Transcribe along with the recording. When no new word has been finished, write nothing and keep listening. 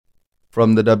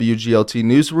From the WGLT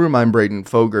Newsroom, I'm Braden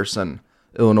Fogerson.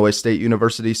 Illinois State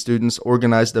University students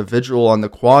organized a vigil on the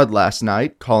Quad last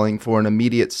night, calling for an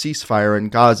immediate ceasefire in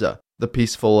Gaza. The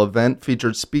peaceful event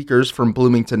featured speakers from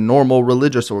Bloomington Normal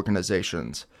religious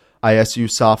organizations.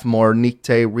 ISU sophomore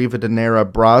Nikte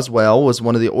Rivadeneira Braswell was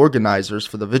one of the organizers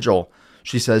for the vigil.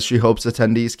 She says she hopes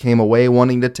attendees came away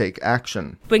wanting to take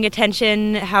action. Bring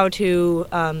attention, how to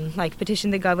petition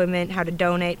the government, how to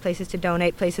donate, places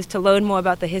to learn more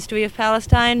about the history of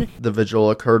Palestine. The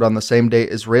vigil occurred on the same day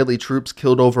Israeli troops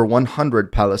killed over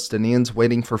 100 Palestinians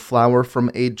waiting for flour from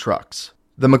aid trucks.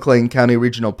 The McLean County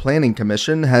Regional Planning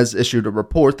Commission has issued a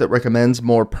report that recommends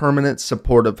more permanent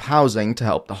supportive housing to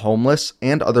help the homeless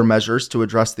and other measures to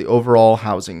address the overall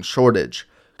housing shortage.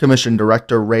 Commission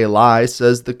Director Ray Lai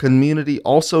says the community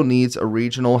also needs a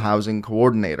regional housing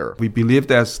coordinator. We believe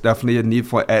there's definitely a need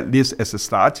for, at least as a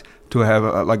start, to have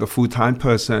a full-time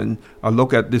person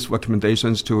look at these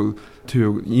recommendations to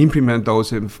implement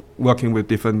those in working with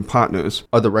different partners.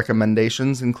 Other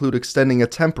recommendations include extending a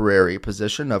temporary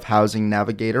position of housing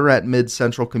navigator at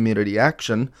Mid-Central Community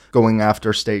Action, going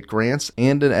after state grants,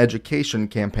 and an education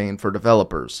campaign for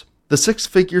developers. The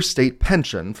six-figure state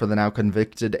pension for the now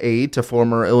convicted aide to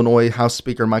former Illinois House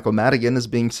Speaker Michael Madigan is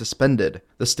being suspended.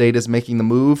 The state is making the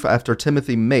move after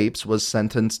Timothy Mapes was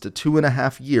sentenced to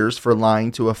 2.5 years for lying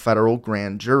to a federal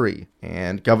grand jury.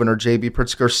 And Governor J.B.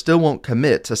 Pritzker still won't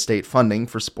commit to state funding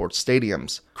for sports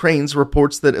stadiums. Cranes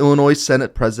reports that Illinois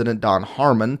Senate President Don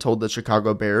Harmon told the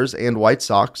Chicago Bears and White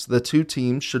Sox the two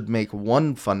teams should make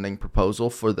one funding proposal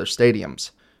for their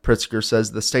stadiums. Pritzker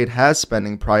says the state has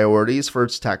spending priorities for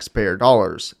its taxpayer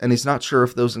dollars, and he's not sure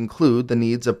if those include the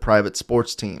needs of private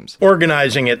sports teams.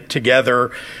 Organizing it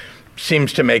together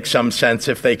seems to make some sense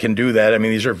if they can do that. I mean,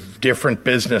 these are different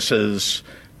businesses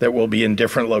that will be in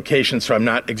different locations, so I'm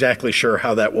not exactly sure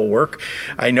how that will work.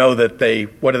 I know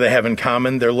that what do they have in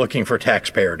common? They're looking for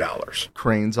taxpayer dollars.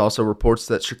 Cranes also reports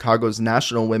that Chicago's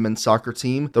national women's soccer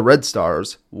team, the Red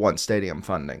Stars, won stadium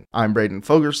funding. I'm Braden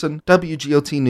Fogerson, WGLT News.